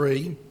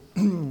3,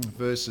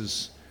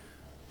 verses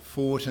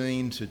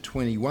 14 to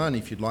 21,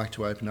 if you'd like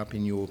to open up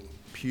in your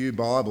Pew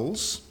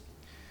Bibles,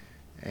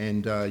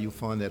 and you'll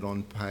find that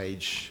on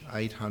page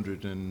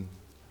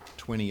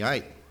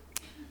 828.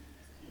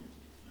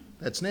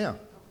 That's now.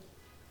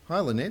 Hi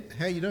Lynette,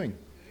 how are you doing?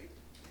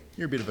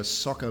 You're a bit of a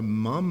soccer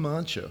mum,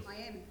 aren't you? I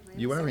am.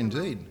 You are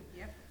indeed.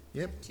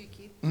 Yep. Two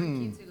kids,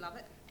 three kids who love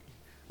it.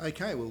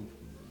 Okay, well,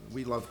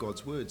 we love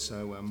God's word,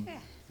 so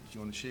if you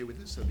want to share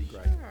with us, that'd be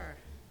great. Sure.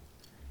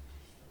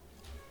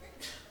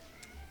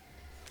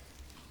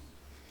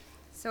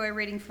 So we're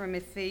reading from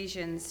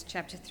Ephesians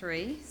chapter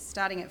 3,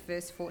 starting at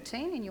verse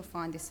 14, and you'll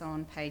find this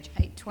on page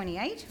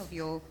 828 of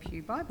your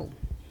Pew Bible.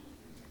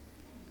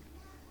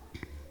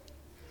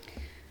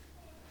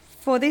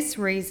 For this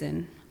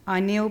reason, I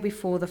kneel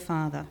before the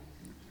Father,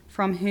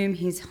 from whom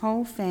his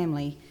whole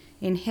family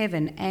in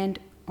heaven and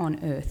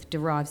on earth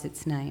derives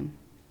its name.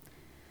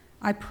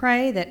 I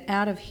pray that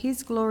out of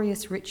his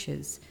glorious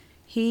riches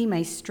he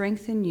may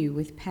strengthen you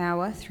with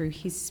power through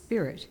his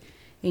Spirit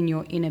in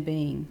your inner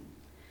being,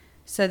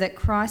 so that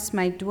Christ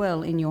may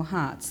dwell in your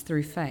hearts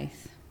through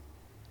faith.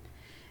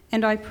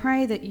 And I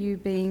pray that you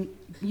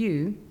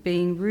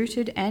being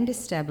rooted and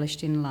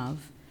established in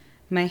love,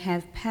 may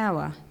have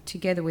power,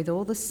 together with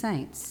all the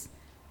saints,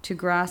 to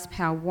grasp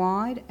how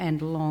wide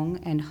and long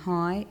and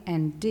high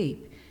and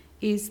deep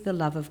is the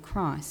love of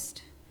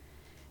Christ,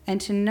 and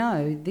to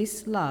know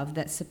this love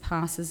that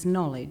surpasses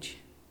knowledge,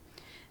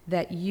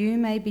 that you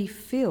may be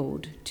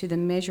filled to the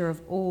measure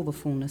of all the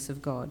fullness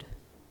of God.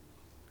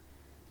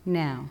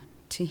 Now,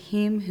 to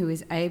him who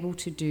is able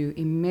to do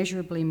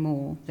immeasurably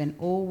more than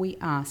all we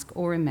ask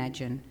or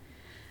imagine,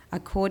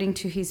 according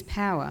to his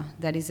power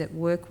that is at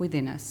work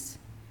within us,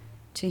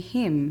 to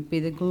him be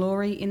the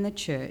glory in the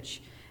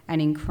church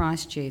and in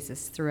Christ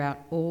Jesus throughout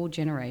all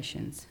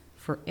generations,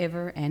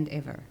 forever and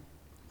ever.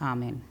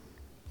 Amen.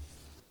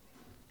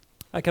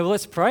 Okay, well,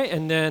 let's pray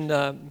and then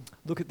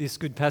look at this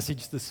good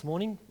passage this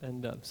morning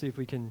and see if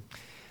we can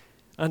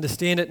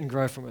understand it and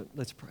grow from it.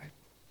 Let's pray.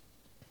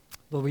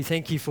 Lord, we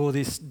thank you for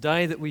this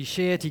day that we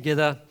share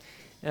together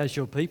as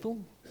your people.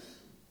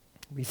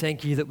 We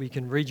thank you that we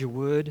can read your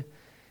word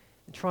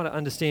and try to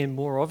understand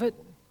more of it.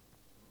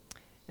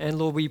 And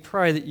Lord, we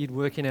pray that you'd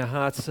work in our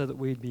hearts so that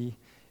we'd be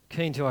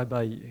keen to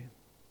obey you.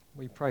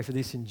 We pray for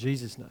this in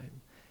Jesus'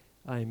 name.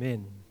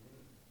 Amen.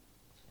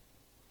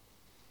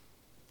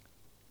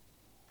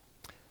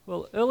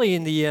 Well, early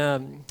in the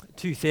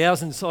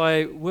 2000s,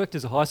 I worked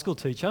as a high school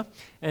teacher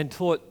and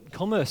taught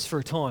commerce for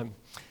a time.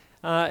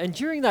 And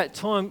during that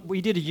time,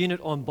 we did a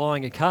unit on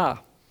buying a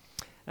car.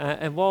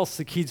 And whilst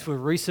the kids were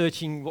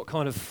researching what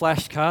kind of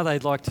flash car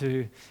they'd like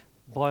to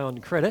buy on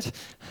credit,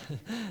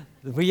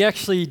 we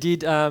actually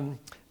did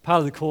part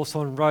of the course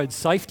on road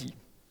safety.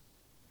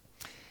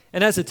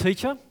 And as a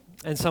teacher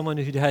and someone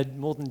who'd had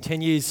more than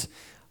 10 years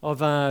of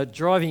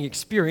driving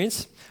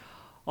experience,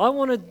 I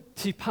wanted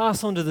to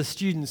pass on to the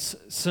students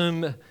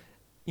some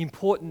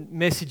important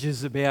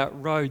messages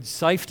about road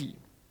safety.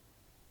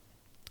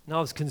 And I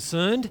was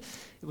concerned,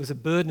 it was a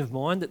burden of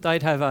mine, that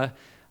they'd have a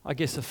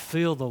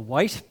feel the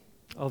weight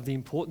of the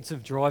importance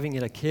of driving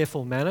in a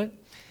careful manner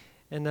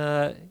and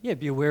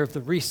be aware of the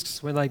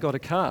risks when they got a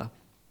car.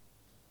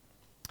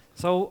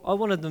 So I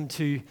wanted them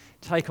to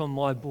take on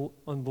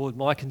board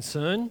my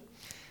concern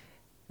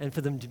and for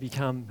them to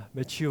become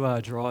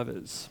mature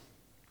drivers.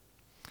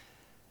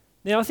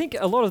 Now, I think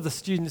a lot of the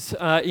students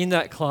in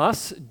that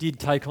class did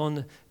take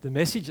on the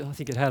message. I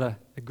think it had a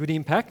good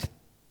impact.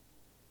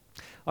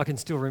 I can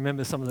still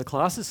remember some of the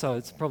classes, so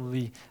it's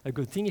probably a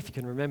good thing if you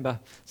can remember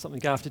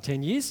something after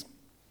 10 years.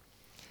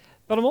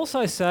 But I'm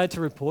also sad to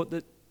report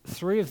that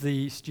 3 of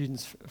the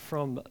students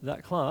from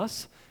that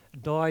class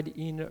died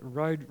in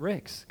road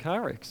wrecks,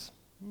 car wrecks.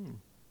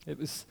 It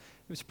was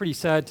pretty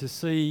sad to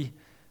see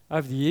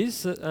over the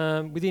years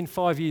that within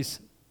 5 years,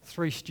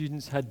 3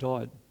 students had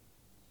died.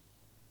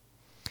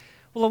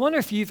 Well, I wonder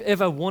if you've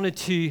ever wanted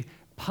to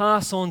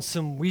pass on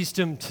some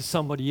wisdom to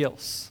somebody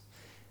else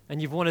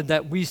and you've wanted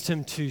that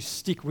wisdom to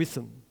stick with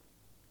them.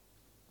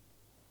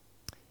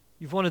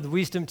 You've wanted the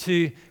wisdom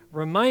to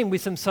remain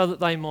with them so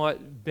that they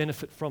might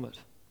benefit from it.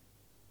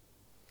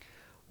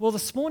 Well,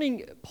 this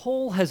morning,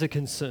 Paul has a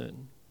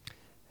concern.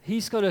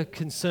 He's got a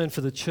concern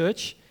for the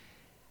church,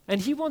 and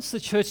he wants the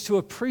church to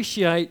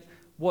appreciate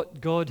what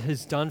God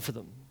has done for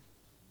them.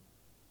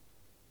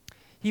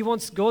 He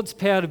wants God's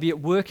power to be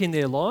at work in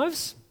their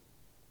lives,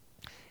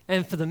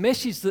 and for the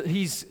message that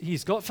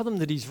he's got for them,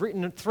 that he's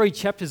written 3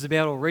 chapters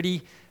about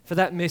already, for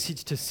that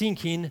message to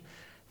sink in,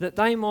 that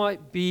they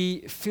might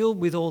be filled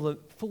with all the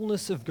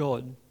fullness of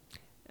God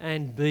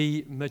and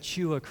be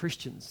mature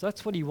Christians.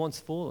 That's what he wants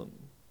for them.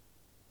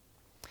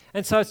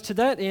 And so it's to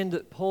that end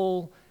that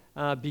Paul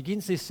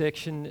begins this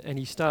section and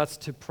he starts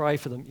to pray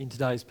for them in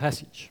today's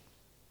passage.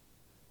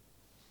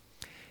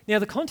 Now,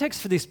 the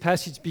context for this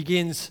passage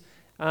begins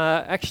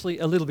actually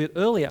a little bit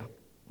earlier.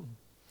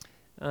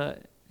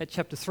 At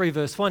chapter 3,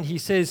 verse 1, he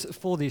says,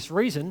 for this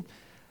reason,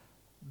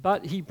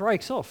 but he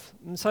breaks off.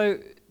 And so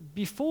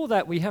before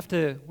that, we have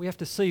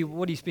to see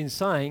what he's been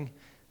saying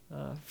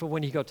for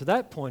when he got to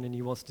that point and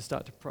he wants to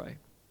start to pray.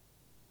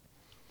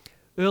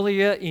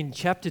 Earlier in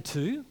chapter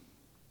 2,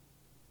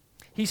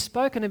 he's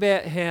spoken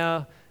about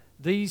how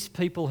these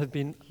people have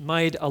been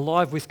made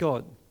alive with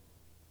God.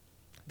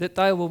 That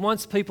they were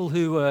once people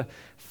who were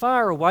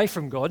far away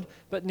from God,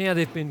 but now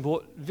they've been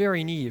brought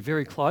very near,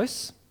 very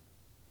close.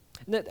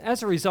 And that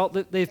as a result,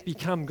 that they've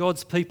become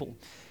God's people.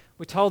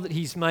 We're told that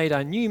he's made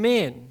a new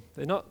man.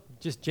 They're not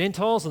just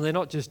Gentiles and they're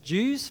not just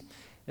Jews.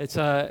 It's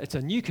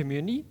a new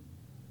community.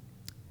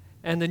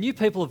 And the new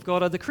people of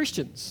God are the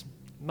Christians,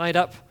 made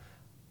up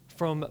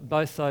from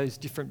both those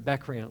different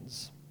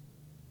backgrounds.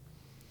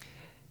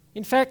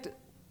 In fact,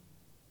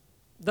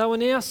 they were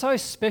now so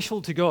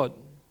special to God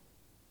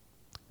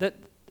that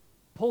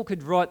Paul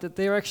could write that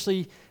they're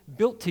actually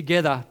built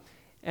together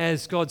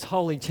as God's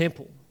holy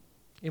temple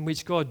in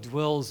which God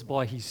dwells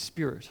by his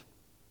Spirit.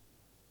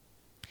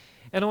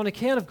 And on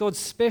account of God's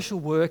special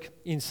work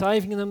in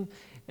saving them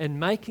and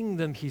making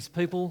them his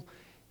people,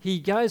 he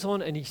goes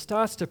on and he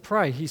starts to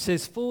pray. He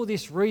says, for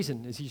this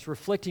reason, as he's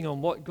reflecting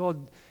on what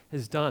God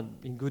has done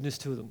in goodness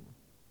to them.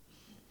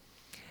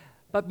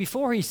 But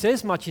before he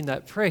says much in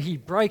that prayer, he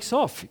breaks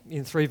off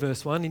in 3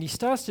 verse 1 and he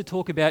starts to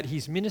talk about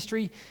his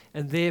ministry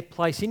and their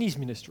place in his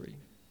ministry.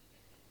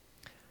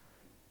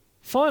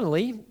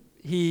 Finally,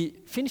 he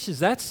finishes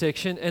that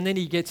section and then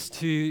he gets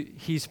to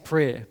his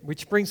prayer,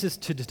 which brings us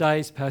to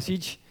today's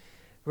passage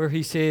where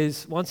he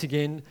says, once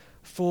again,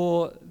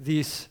 for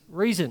this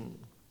reason.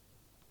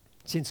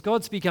 Since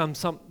God's begun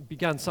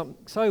something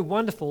so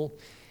wonderful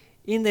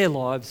in their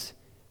lives,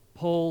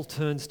 Paul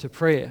turns to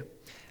prayer.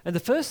 And the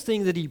first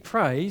thing that he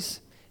prays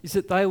is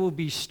that they will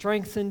be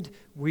strengthened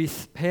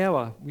with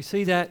power. We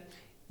see that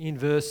in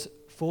verse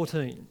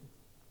 14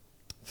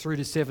 through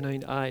to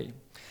 17a.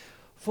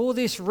 For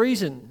this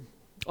reason,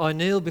 I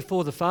kneel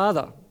before the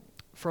Father,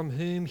 from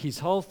whom his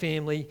whole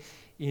family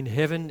in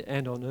heaven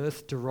and on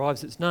earth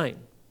derives its name.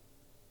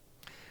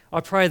 I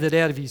pray that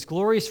out of his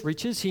glorious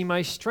riches he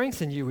may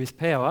strengthen you with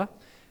power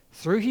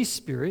through his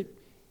Spirit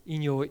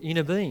in your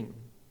inner being,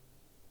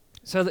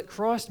 so that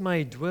Christ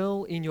may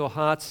dwell in your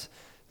hearts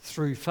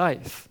through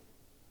faith.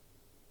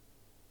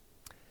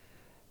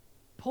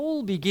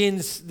 Paul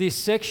begins this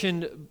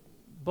section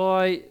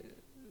by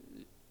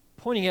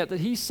pointing out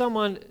that he's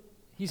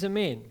a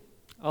man,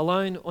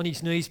 alone on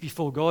his knees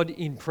before God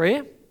in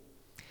prayer.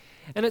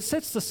 And it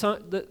sets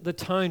the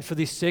tone for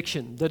this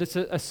section, that it's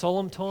a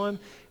solemn time,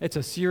 it's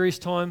a serious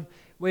time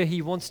where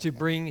he wants to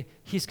bring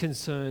his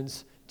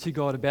concerns to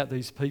God about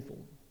these people.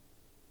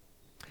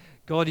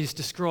 God is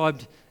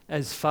described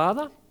as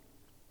Father,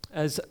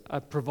 as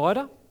a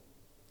provider,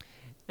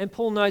 and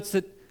Paul notes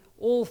that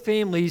all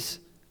families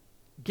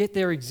get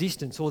their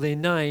existence or their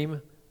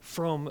name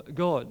from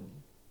God.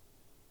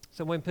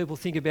 So when people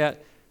think about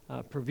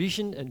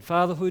provision and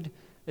fatherhood,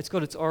 it's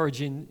got its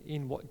origin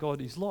in what God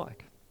is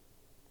like.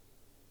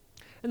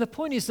 And the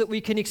point is that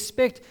we can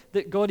expect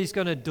that God is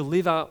going to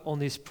deliver on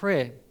this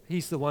prayer.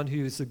 He's the one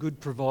who is the good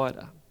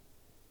provider.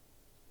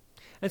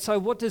 And so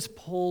what does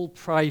Paul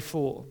pray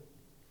for?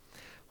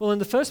 Well, in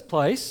the first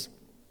place,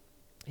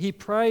 he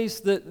prays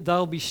that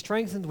they'll be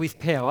strengthened with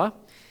power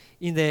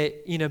in their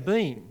inner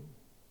being.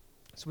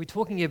 So we're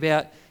talking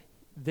about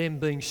them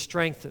being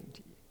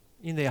strengthened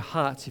in their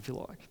hearts, if you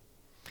like.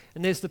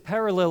 And there's the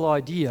parallel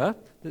idea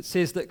that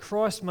says that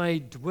Christ may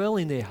dwell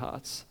in their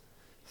hearts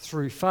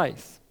through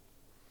faith.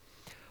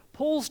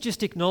 Paul's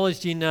just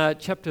acknowledged in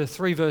chapter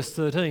 3, verse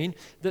 13,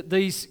 that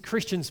these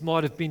Christians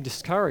might have been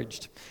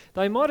discouraged.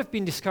 They might have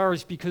been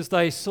discouraged because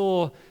they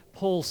saw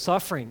Paul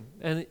suffering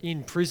and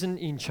in prison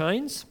in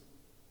chains.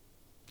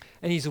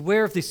 And he's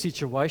aware of this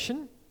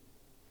situation,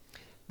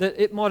 that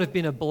it might have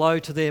been a blow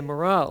to their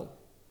morale.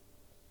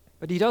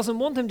 But he doesn't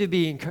want them to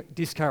be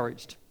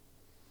discouraged.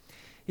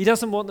 He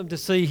doesn't want them to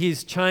see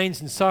his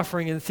chains and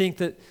suffering and think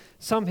that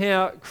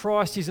somehow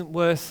Christ isn't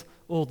worth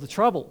all the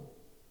trouble.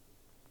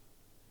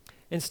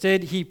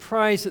 Instead, he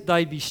prays that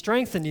they be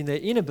strengthened in their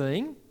inner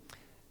being,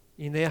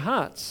 in their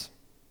hearts.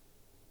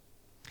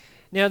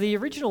 Now, the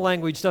original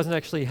language doesn't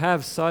actually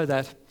have "so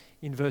that"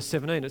 in verse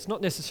 17. It's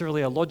not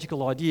necessarily a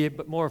logical idea,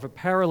 but more of a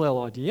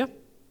parallel idea,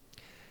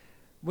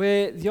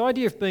 where the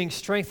idea of being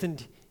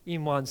strengthened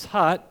in one's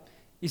heart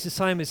is the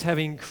same as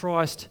having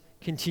Christ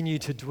continue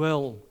to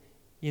dwell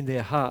in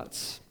their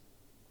hearts.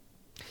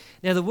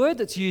 Now, the word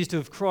that's used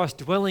of Christ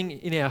dwelling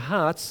in our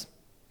hearts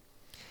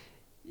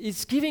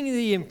is giving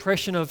the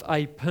impression of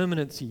a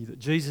permanency, that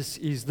Jesus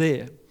is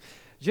there.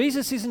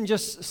 Jesus isn't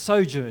just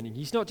sojourning.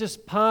 He's not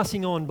just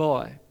passing on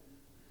by.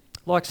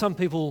 Like some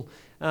people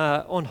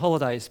on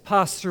holidays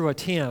pass through a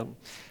town.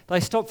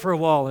 They stop for a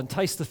while and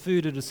taste the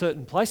food at a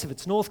certain place. If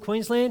it's North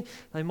Queensland,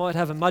 they might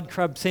have a mud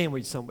crab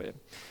sandwich somewhere.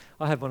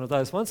 I had one of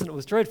those once and it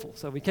was dreadful,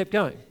 so we kept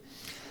going.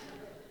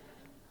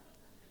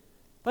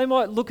 They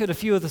might look at a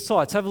few of the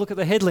sites, have a look at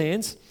the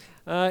headlands,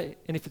 and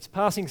if it's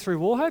passing through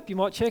Wauchope, you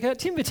might check out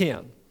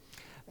Timbertown.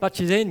 But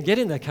you then get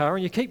in the car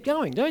and you keep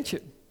going, don't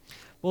you?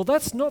 Well,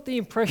 that's not the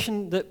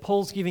impression that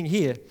Paul's giving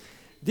here.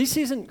 This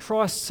isn't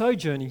Christ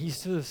sojourning. He's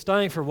sort of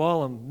staying for a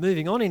while and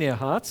moving on in our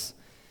hearts.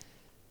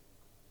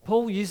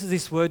 Paul uses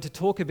this word to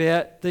talk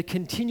about the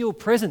continual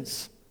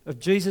presence of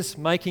Jesus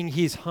making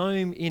his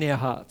home in our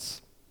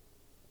hearts.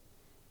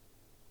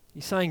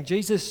 He's saying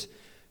Jesus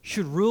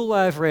should rule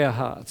over our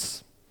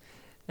hearts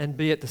and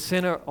be at the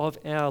centre of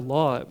our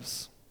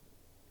lives,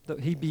 that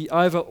he be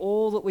over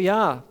all that we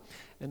are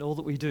and all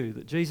that we do,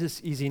 that Jesus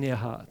is in our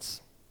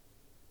hearts.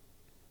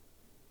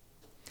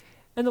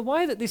 And the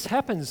way that this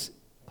happens,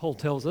 Paul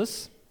tells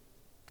us,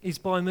 is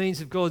by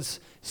means of God's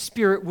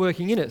Spirit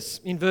working in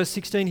us. In verse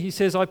 16 he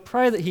says, I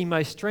pray that he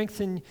may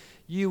strengthen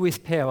you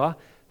with power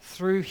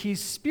through his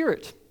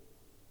Spirit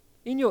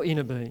in your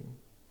inner being.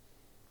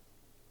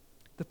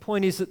 The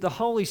point is that the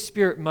Holy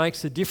Spirit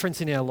makes a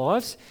difference in our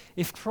lives.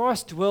 If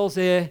Christ dwells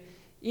there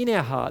in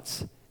our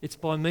hearts, it's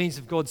by means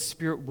of God's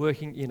Spirit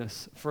working in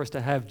us for us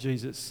to have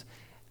Jesus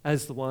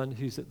as the one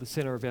who's at the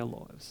centre of our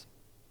lives.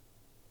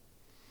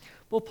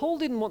 Well, Paul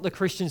didn't want the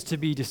Christians to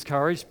be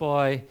discouraged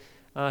by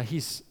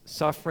his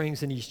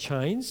sufferings and his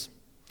chains.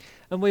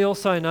 And we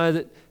also know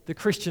that the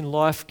Christian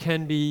life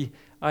can be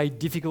a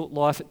difficult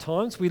life at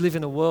times. We live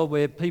in a world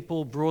where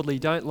people broadly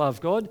don't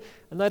love God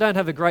and they don't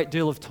have a great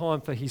deal of time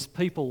for his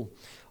people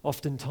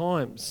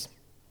oftentimes.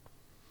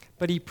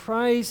 But he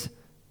prays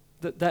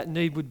that that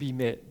need would be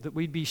met, that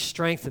we'd be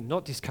strengthened,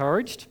 not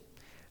discouraged,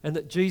 and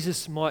that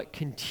Jesus might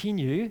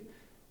continue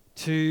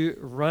to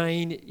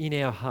reign in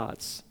our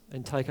hearts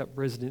and take up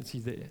residency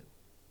there.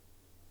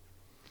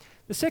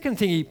 The second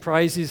thing he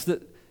prays is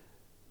that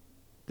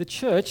the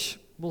church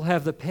will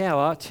have the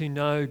power to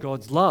know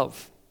God's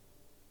love.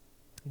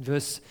 In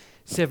verse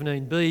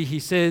 17b, he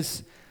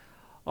says,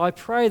 I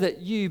pray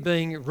that you,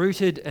 being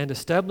rooted and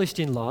established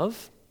in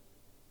love,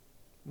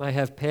 may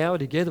have power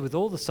together with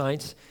all the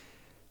saints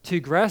to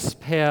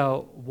grasp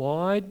how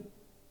wide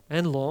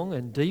and long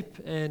and deep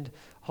and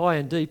high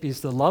and deep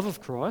is the love of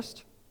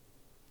Christ,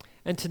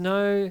 and to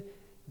know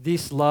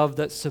this love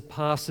that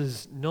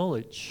surpasses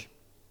knowledge.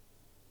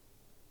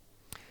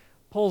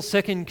 Paul's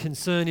second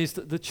concern is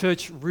that the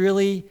church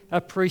really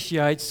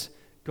appreciates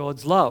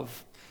God's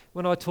love.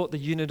 When I taught the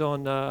unit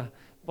on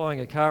buying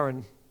a car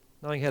and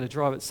knowing how to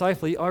drive it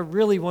safely, I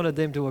really wanted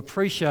them to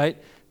appreciate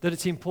that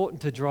it's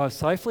important to drive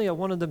safely. I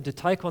wanted them to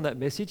take on that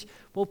message.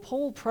 Well,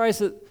 Paul prays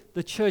that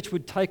the church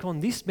would take on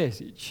this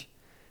message,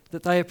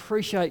 that they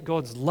appreciate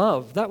God's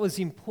love. That was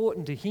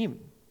important to him.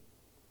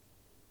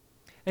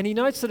 And he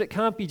notes that it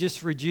can't be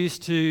just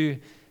reduced to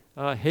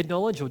head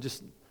knowledge or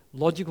just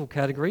logical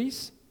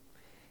categories.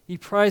 He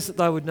prays that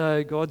they would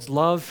know God's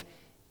love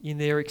in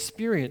their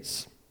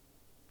experience.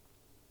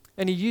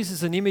 And he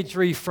uses an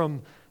imagery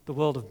from the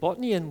world of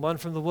botany and one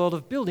from the world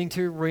of building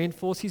to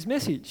reinforce his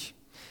message.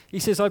 He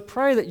says, I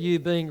pray that you,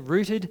 being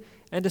rooted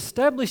and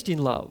established in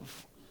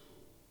love,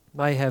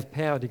 may have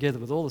power together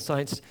with all the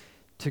saints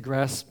to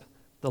grasp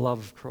the love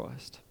of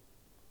Christ.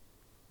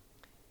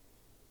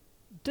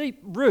 Deep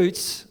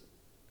roots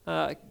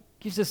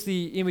gives us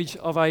the image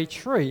of a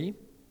tree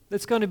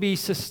that's going to be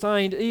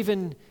sustained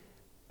even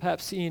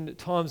perhaps in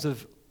times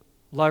of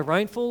low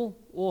rainfall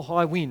or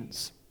high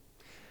winds.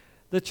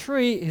 The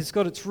tree has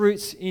got its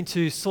roots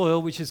into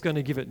soil which is going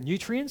to give it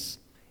nutrients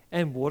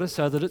and water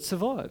so that it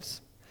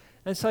survives.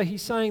 And so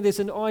he's saying there's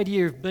an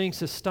idea of being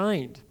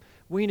sustained.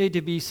 We need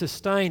to be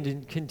sustained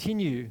and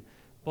continue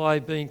by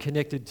being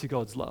connected to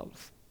God's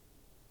love.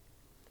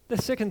 The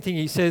second thing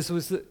he says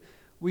was that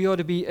we ought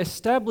to be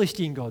established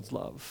in God's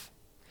love.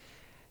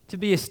 To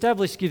be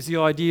established gives the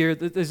idea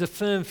that there's a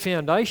firm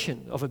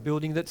foundation of a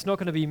building that's not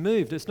going to be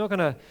moved. It's not going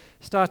to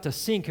start to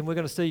sink and we're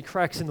going to see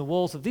cracks in the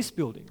walls of this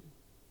building.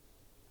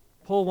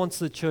 Paul wants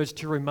the church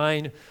to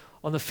remain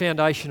on the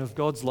foundation of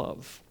God's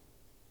love.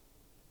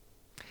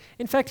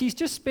 In fact, he's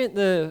just spent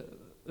the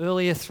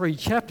earlier 3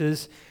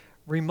 chapters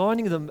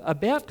reminding them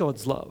about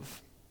God's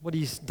love, what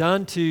he's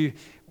done to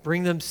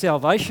bring them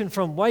salvation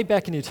from way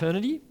back in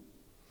eternity.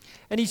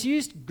 And he's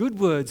used good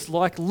words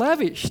like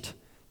lavished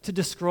to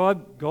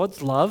describe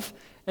God's love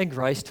and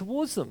grace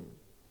towards them.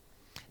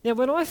 Now,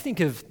 when I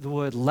think of the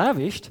word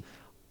lavished,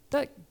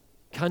 that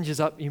conjures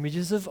up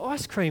images of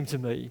ice cream to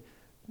me.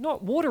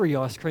 Not watery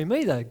ice cream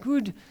either,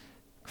 good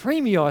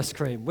creamy ice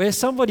cream where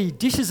somebody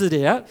dishes it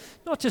out,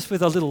 not just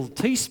with a little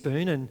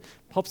teaspoon and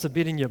pops a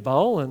bit in your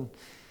bowl. And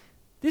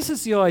this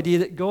is the idea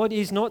that God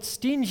is not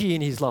stingy in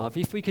his love.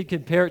 If we could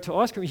compare it to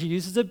ice cream, he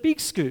uses a big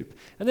scoop.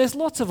 And there's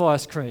lots of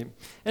ice cream.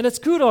 And it's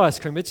good ice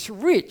cream, it's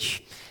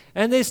rich.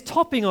 And there's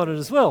topping on it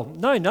as well.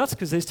 No nuts,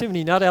 because there's too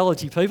many nut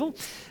allergy people.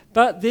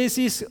 But there's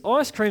this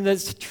ice cream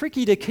that's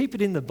tricky to keep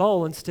it in the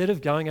bowl instead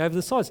of going over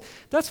the sides.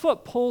 That's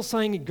what Paul's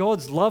saying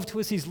God's love to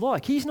us is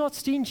like. He's not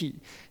stingy.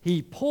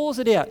 He pours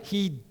it out.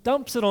 He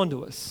dumps it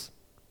onto us.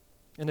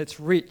 And it's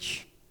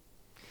rich.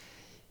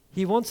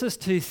 He wants us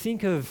to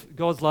think of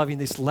God's love in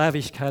this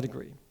lavish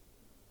category.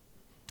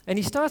 And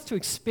he starts to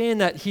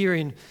expand that here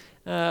in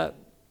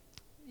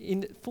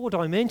 4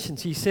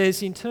 dimensions. He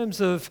says in terms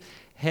of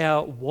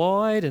how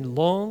wide and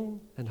long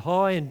and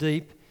high and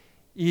deep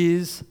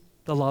is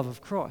the love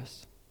of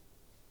Christ.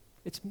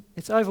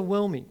 It's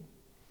overwhelming.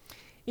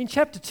 In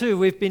chapter 2,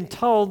 we've been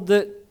told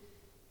that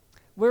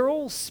we're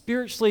all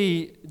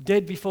spiritually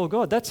dead before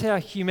God. That's how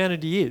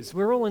humanity is.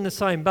 We're all in the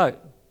same boat.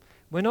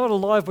 We're not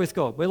alive with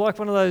God. We're like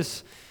one of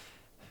those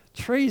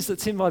trees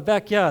that's in my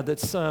backyard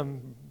that's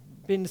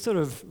been sort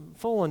of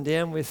fallen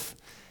down with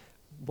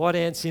white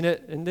ants in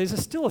it, and there's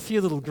still a few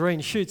little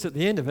green shoots at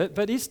the end of it,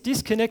 but it's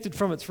disconnected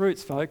from its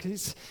roots,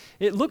 folks.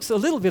 It looks a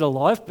little bit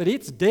alive, but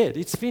it's dead.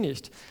 It's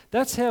finished.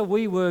 That's how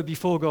we were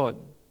before God.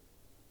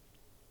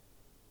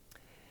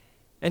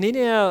 And in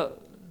our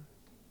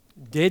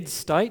dead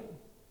state,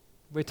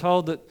 we're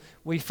told that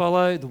we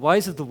follow the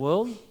ways of the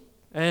world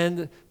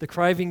and the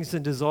cravings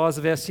and desires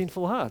of our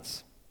sinful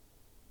hearts.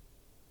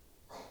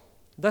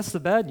 That's the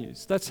bad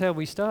news. That's how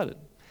we started.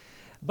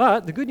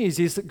 But the good news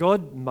is that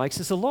God makes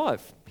us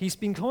alive. He's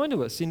been kind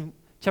to us. In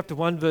chapter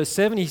 1, verse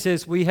 7, he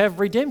says, we have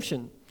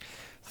redemption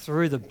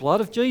through the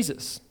blood of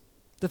Jesus,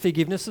 the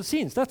forgiveness of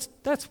sins.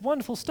 That's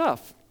wonderful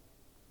stuff.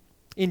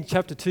 In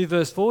chapter 2,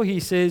 verse 4, he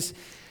says,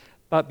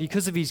 but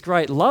because of his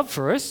great love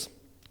for us,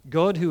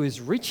 God, who is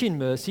rich in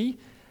mercy,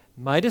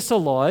 made us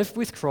alive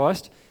with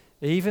Christ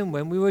even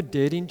when we were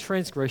dead in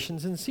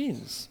transgressions and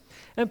sins.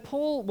 And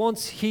Paul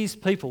wants his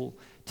people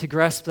to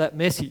grasp that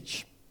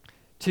message,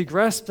 to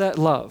grasp that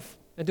love,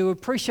 and to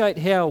appreciate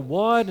how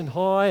wide and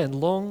high and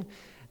long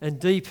and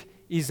deep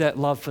is that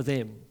love for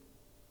them.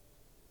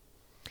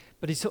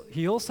 But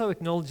he also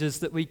acknowledges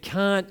that we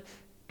can't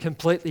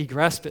completely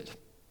grasp it.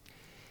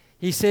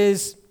 He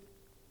says,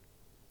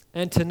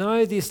 and to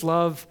know this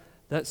love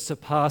that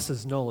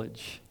surpasses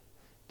knowledge.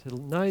 To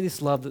know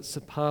this love that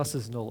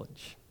surpasses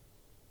knowledge.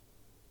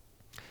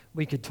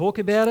 We could talk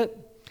about it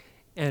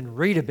and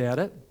read about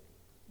it.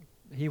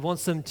 He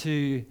wants them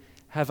to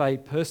have a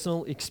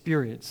personal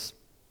experience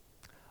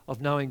of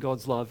knowing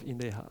God's love in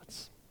their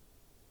hearts.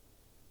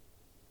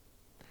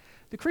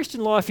 The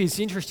Christian life is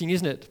interesting,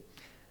 isn't it?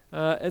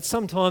 At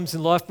some times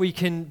in life we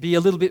can be a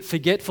little bit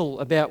forgetful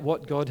about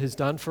what God has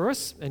done for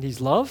us and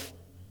his love.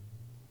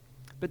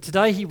 But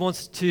today God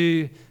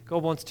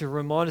wants to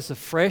remind us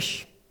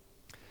afresh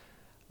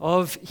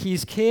of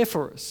his care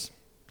for us,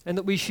 and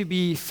that we should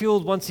be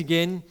filled once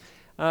again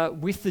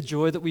with the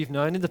joy that we've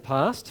known in the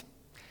past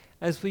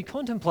as we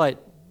contemplate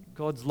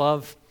God's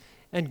love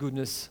and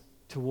goodness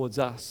towards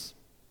us.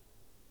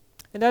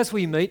 And as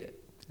we meet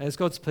as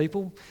God's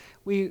people,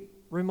 we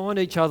remind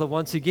each other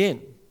once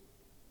again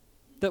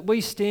that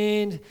we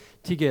stand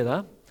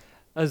together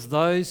as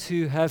those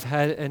who have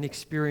had an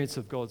experience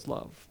of God's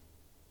love.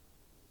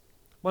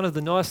 One of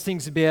the nice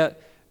things about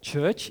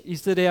church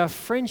is that our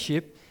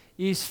friendship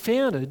is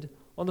founded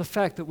on the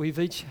fact that we've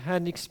each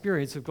had an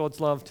experience of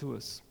God's love to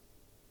us.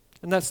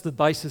 And that's the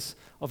basis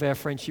of our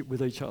friendship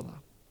with each other.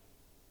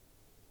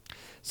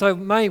 So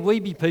may we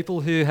be people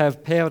who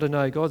have power to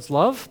know God's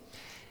love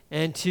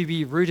and to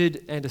be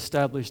rooted and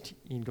established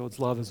in God's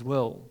love as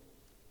well.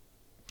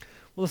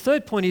 Well, the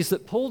third point is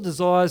that Paul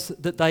desires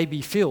that they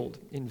be filled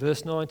in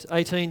verse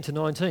 18 to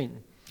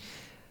 19.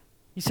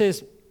 He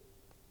says,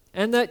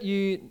 and that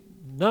you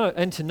know,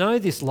 and to know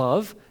this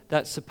love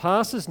that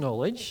surpasses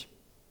knowledge,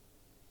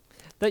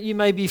 that you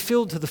may be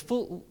filled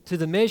to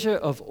the measure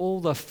of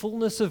all the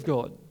fullness of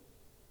God.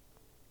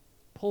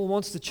 Paul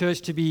wants the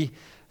church to be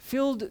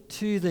filled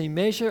to the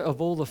measure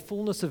of all the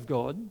fullness of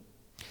God.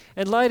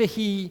 And later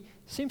he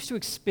seems to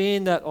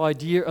expand that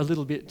idea a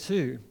little bit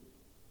too.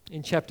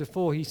 In chapter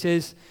 4 he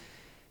says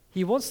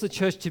he wants the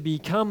church to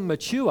become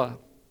mature,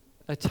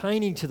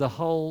 attaining to the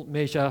whole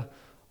measure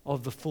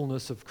of the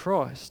fullness of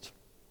Christ.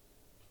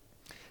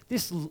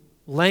 This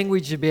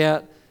language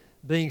about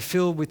being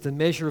filled with the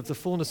measure of the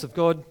fullness of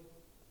God,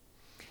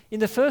 in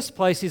the first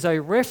place, is a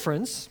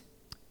reference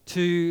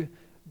to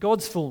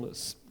God's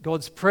fullness,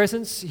 God's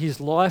presence,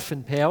 his life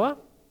and power.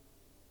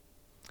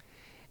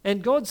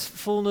 And God's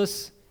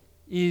fullness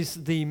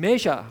is the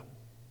measure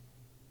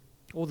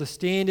or the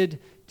standard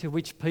to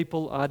which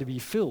people are to be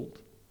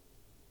filled.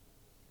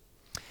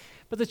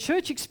 But the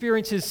church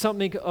experiences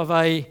something of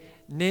a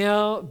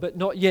now but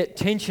not yet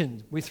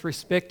tension with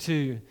respect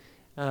to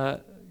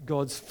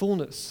God's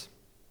fullness.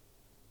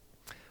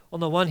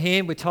 On the one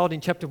hand, we're told in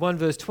chapter 1,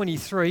 verse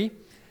 23,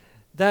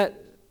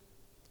 that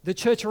the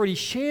church already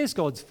shares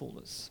God's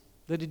fullness,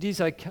 that it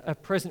is a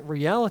present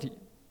reality.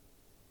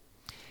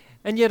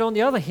 And yet, on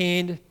the other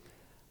hand,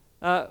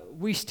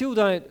 we still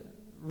don't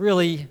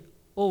really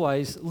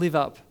always live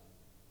up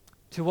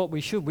to what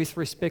we should with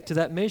respect to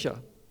that measure.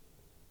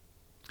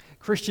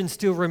 Christians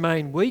still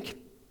remain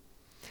weak,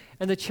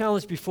 and the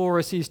challenge before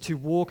us is to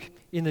walk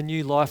in the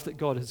new life that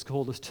God has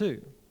called us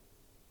to.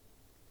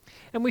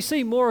 And we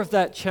see more of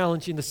that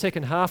challenge in the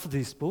second half of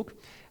this book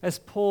as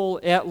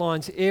Paul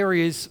outlines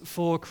areas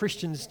for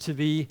Christians to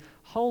be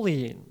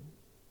holy in.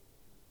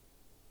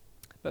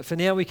 But for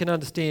now we can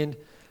understand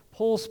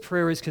Paul's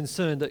prayer is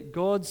concerned that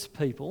God's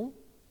people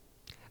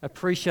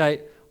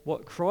appreciate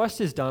what Christ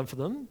has done for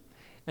them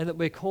and that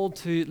we're called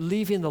to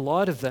live in the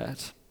light of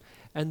that.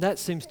 And that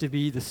seems to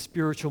be the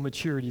spiritual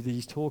maturity that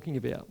he's talking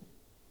about.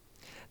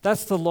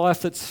 That's the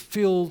life that's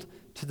filled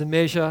to the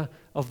measure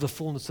of the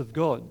fullness of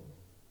God.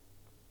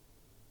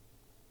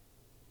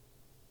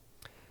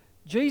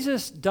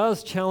 Jesus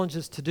does challenge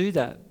us to do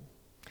that.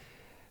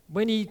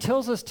 when he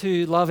tells us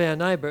to love our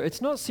neighbour,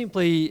 it's not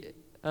simply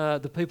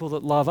the people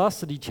that love us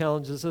that he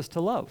challenges us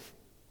to love.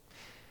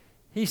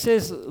 He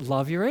says,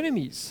 love your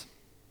enemies.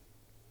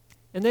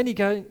 And then he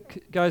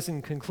goes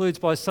and concludes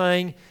by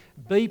saying,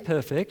 be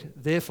perfect,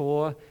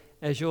 therefore,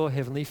 as your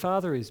heavenly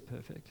Father is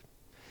perfect.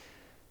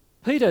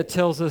 Peter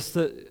tells us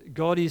that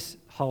God is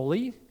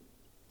holy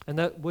and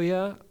that we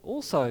are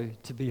also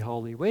to be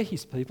holy. We're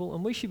his people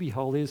and we should be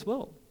holy as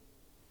well.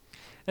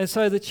 And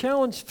so the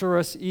challenge for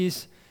us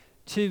is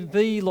to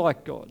be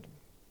like God.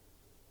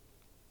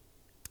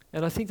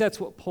 And I think that's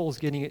what Paul's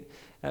getting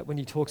at when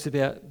he talks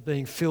about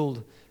being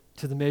filled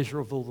to the measure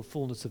of all the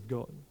fullness of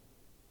God.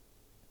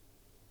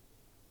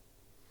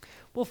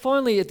 Well,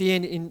 finally, at the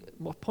end, in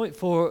point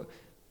 4,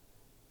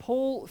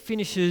 Paul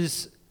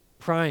finishes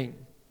praying.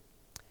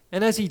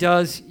 And as he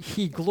does,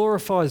 he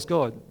glorifies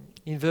God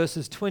in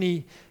verses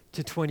 20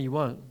 to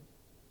 21.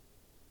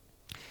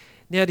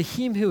 Now to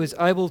him who is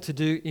able to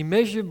do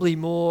immeasurably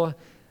more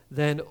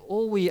than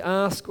all we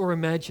ask or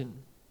imagine,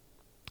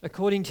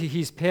 according to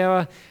his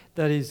power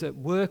that is at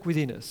work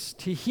within us,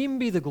 to him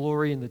be the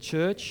glory in the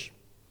church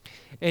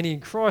and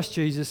in Christ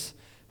Jesus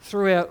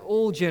throughout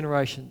all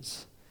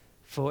generations,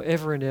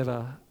 forever and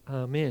ever.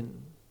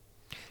 Amen.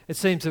 It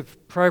seems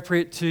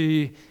appropriate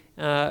to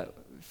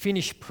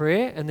finish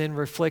prayer and then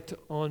reflect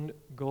on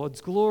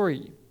God's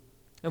glory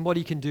and what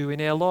he can do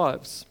in our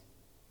lives.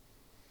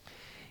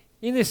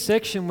 In this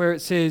section where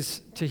it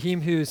says, to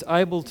him who is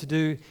able to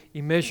do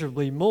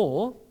immeasurably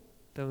more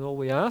than all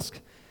we ask,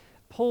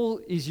 Paul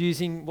is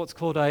using what's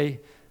called a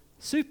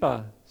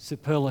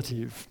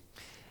superlative.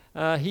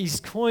 He's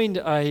coined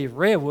a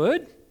rare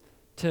word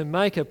to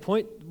make a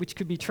point which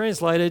could be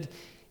translated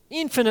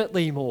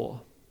infinitely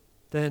more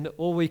than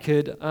all we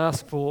could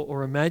ask for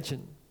or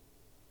imagine.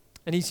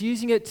 And he's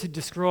using it to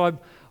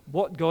describe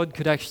what God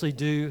could actually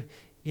do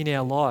in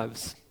our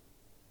lives.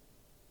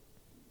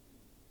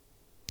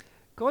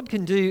 God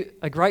can do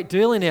a great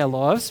deal in our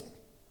lives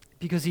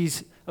because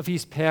of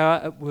his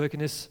power at work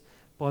in us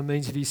by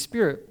means of his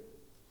Spirit.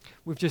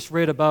 We've just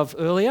read above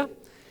earlier,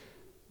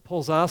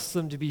 Paul's asked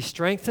them to be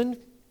strengthened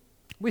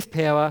with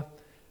power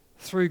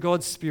through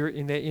God's Spirit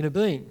in their inner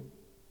being.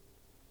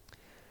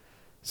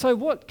 So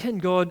what can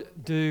God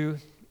do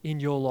in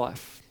your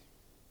life?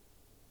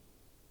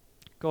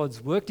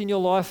 God's worked in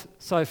your life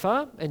so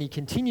far and he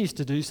continues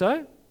to do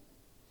so.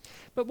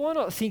 But why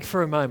not think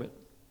for a moment?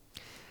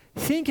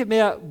 Think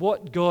about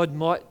what God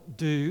might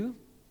do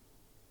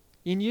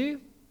in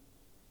you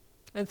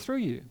and through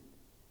you.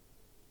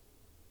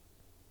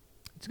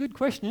 It's a good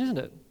question, isn't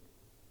it?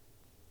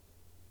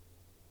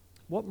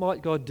 What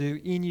might God do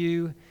in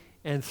you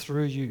and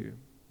through you?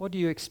 What are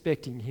you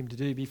expecting him to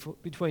do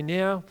between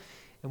now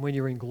and when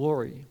you're in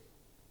glory?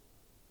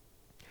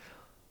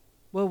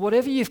 Well,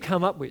 whatever you've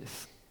come up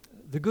with,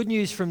 the good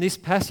news from this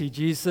passage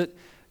is that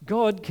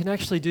God can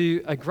actually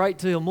do a great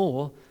deal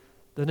more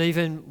than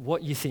even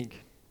what you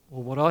think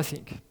or what I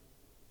think.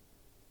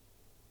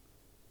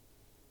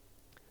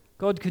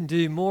 God can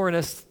do more in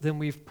us than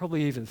we've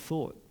probably even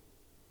thought.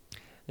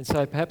 And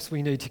so perhaps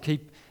we need to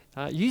keep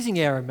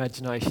using our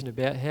imagination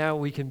about how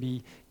we can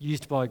be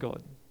used by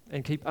God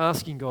and keep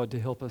asking God to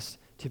help us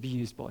to be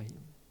used by him.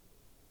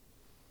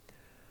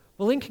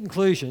 Well, in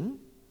conclusion,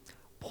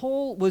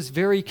 Paul was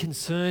very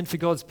concerned for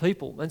God's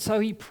people, and so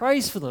he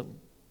prays for them.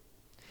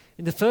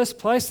 In the first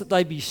place, that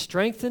they be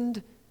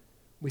strengthened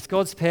with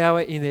God's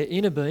power in their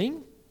inner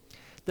being,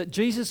 that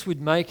Jesus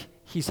would make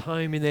his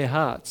home in their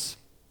hearts.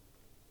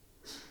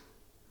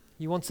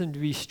 He wants them to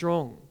be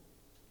strong,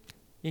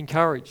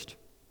 encouraged.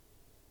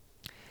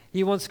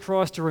 He wants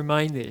Christ to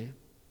remain there.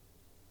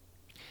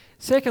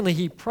 Secondly,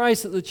 he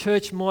prays that the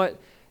church might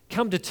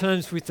come to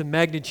terms with the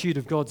magnitude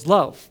of God's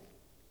love,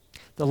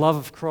 the love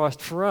of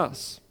Christ for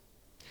us,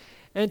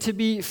 and to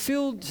be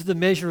filled to the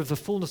measure of the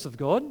fullness of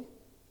God,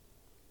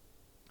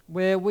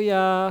 where we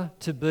are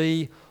to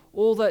be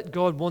all that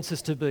God wants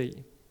us to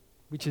be,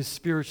 which is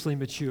spiritually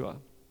mature.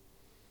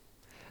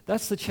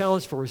 That's the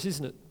challenge for us,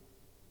 isn't it?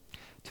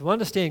 To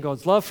understand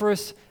God's love for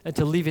us and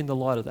to live in the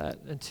light of that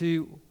and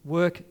to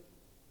work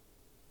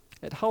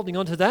at holding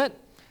on to that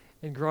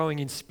and growing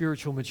in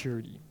spiritual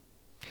maturity.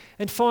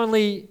 And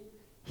finally,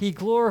 he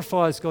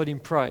glorifies God in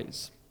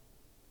praise.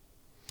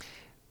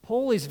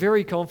 Paul is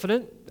very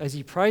confident as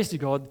he prays to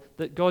God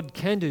that God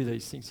can do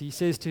these things. He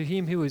says, to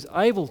him who is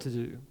able to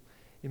do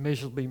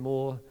immeasurably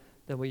more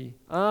than we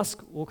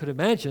ask or could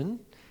imagine,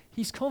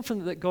 he's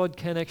confident that God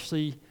can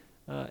actually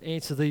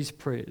answer these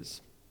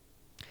prayers.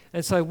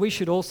 And so we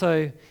should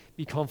also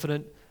be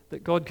confident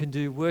that God can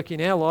do work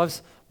in our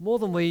lives more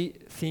than we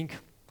think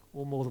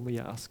or more than we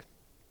ask.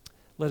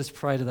 Let us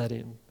pray to that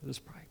end. Let us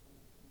pray.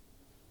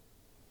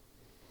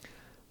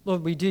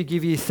 Lord, we do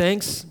give you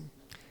thanks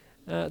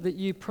that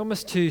you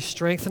promise to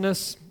strengthen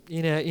us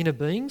in our inner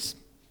beings.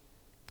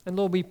 And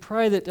Lord, we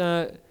pray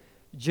that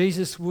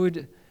Jesus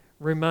would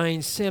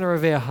remain centre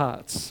of our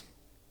hearts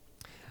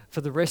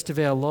for the rest of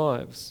our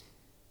lives.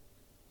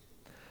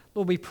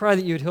 Lord, we pray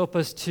that you would help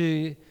us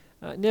to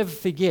never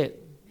forget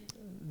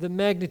the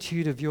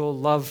magnitude of your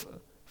love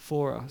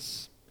for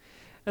us.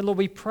 And Lord,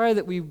 we pray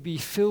that we be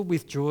filled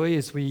with joy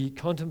as we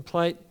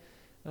contemplate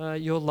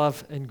your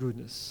love and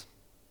goodness.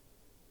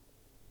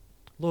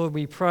 Lord,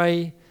 we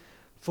pray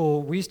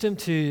for wisdom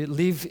to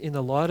live in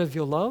the light of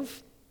your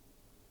love.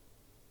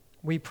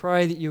 We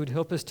pray that you would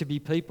help us to be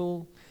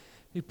people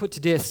who put to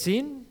death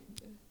sin,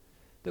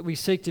 that we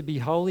seek to be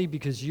holy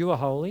because you are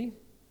holy,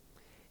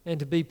 and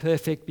to be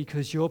perfect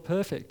because you're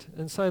perfect.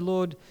 And so,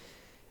 Lord,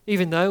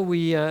 even though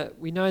we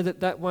know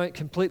that that won't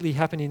completely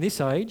happen in this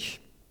age,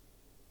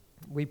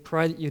 we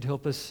pray that you'd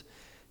help us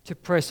to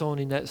press on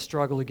in that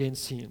struggle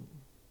against sin.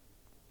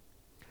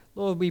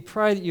 Lord, we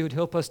pray that you would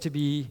help us to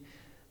be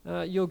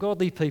your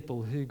godly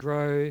people who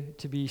grow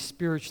to be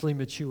spiritually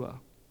mature.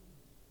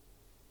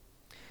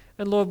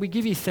 And Lord, we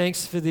give you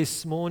thanks for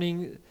this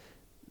morning,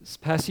 this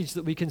passage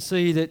that we can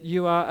see that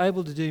you are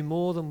able to do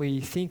more than we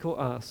think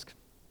or ask.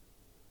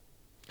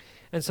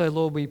 And so,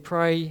 Lord, we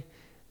pray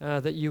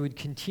that you would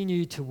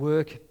continue to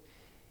work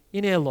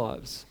in our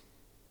lives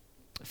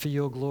for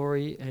your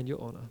glory and your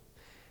honour.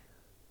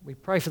 We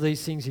pray for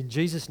these things in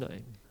Jesus'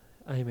 name.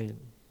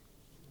 Amen.